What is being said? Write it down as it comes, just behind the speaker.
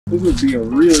This would be a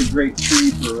really great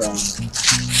tree for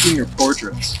senior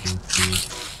portraits.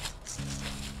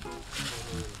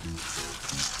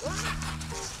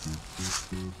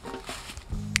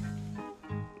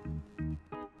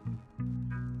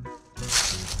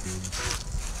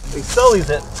 They sell these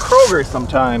at Kroger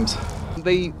sometimes.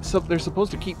 They're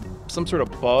supposed to keep some sort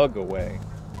of bug away.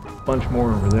 A bunch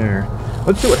more over there.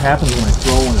 Let's see what happens when I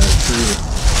throw one at a tree.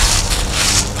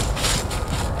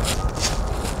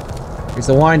 Here's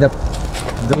the windup.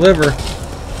 Deliver.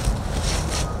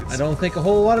 I don't think a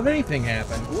whole lot of anything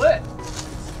happened. Lit!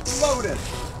 Loaded!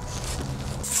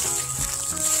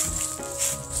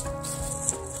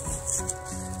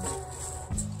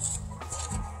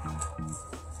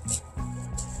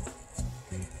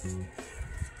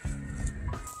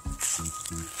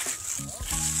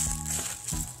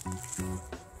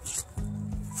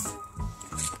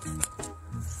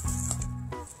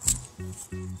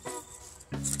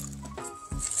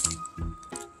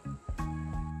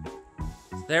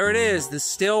 There it is, the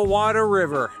Stillwater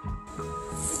River.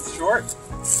 It's short.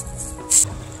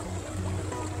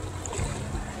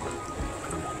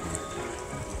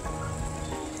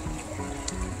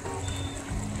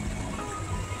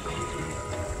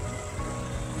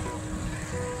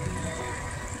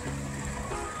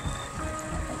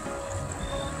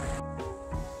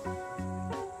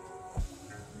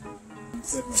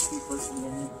 Said my feet first and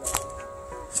then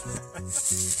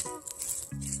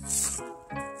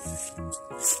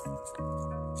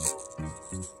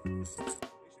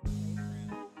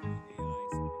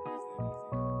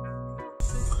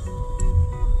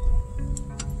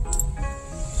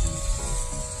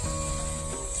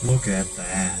Look at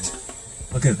that.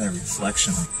 Look at that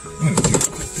reflection. I'm gonna take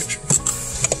a quick picture.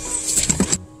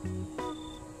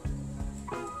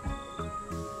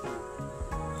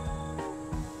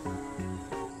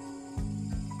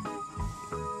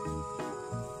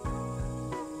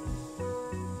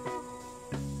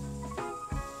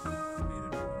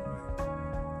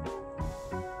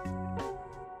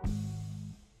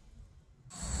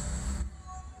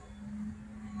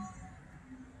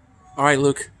 All right,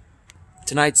 Luke.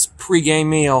 Tonight's pre-game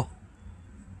meal.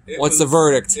 What's the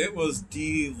verdict? It was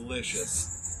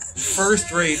delicious.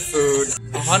 First-rate food,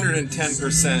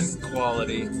 110%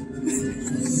 quality.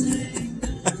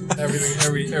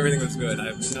 Everything was good. I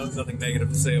have nothing negative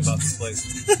to say about this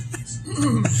place.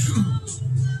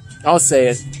 I'll say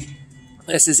it.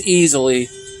 This is easily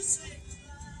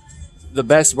the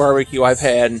best barbecue I've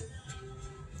had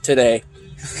today.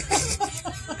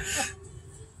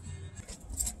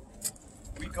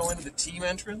 Go into the team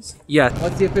entrance? Yeah.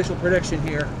 What's the official prediction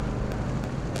here?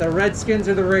 The Redskins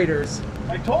or the Raiders?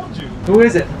 I told you. Who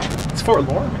is it? It's Fort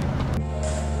Laramie.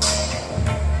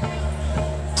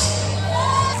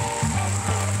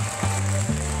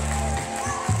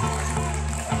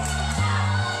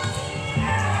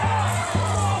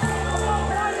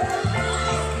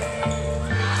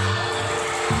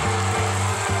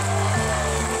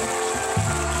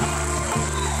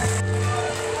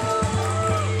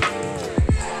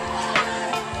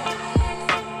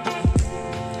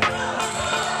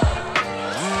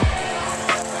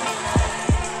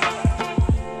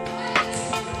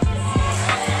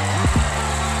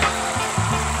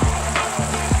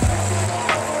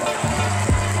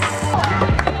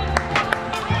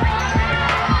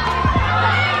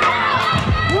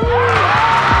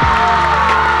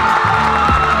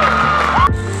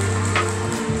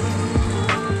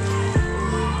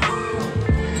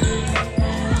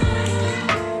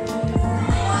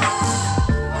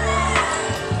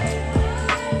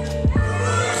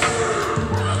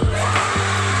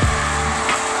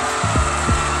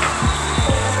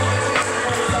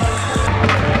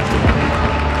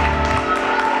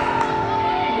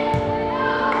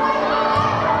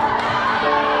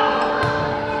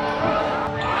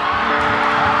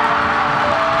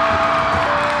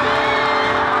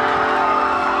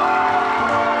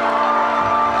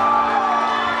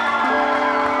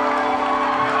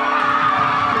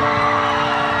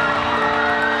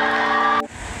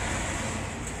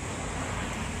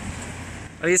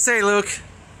 What do you say, Luke?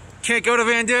 Can't go to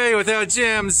Vandalia without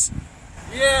Jim's.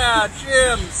 Yeah,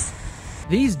 Jim's!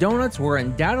 These donuts were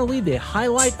undoubtedly the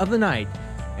highlight of the night.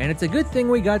 And it's a good thing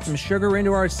we got some sugar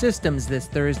into our systems this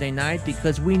Thursday night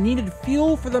because we needed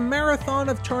fuel for the marathon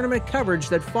of tournament coverage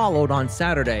that followed on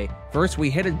Saturday. First,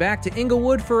 we headed back to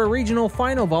Inglewood for a regional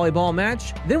final volleyball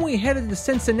match. Then we headed to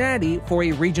Cincinnati for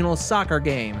a regional soccer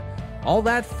game. All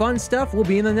that fun stuff will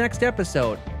be in the next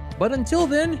episode. But until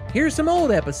then, here's some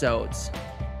old episodes.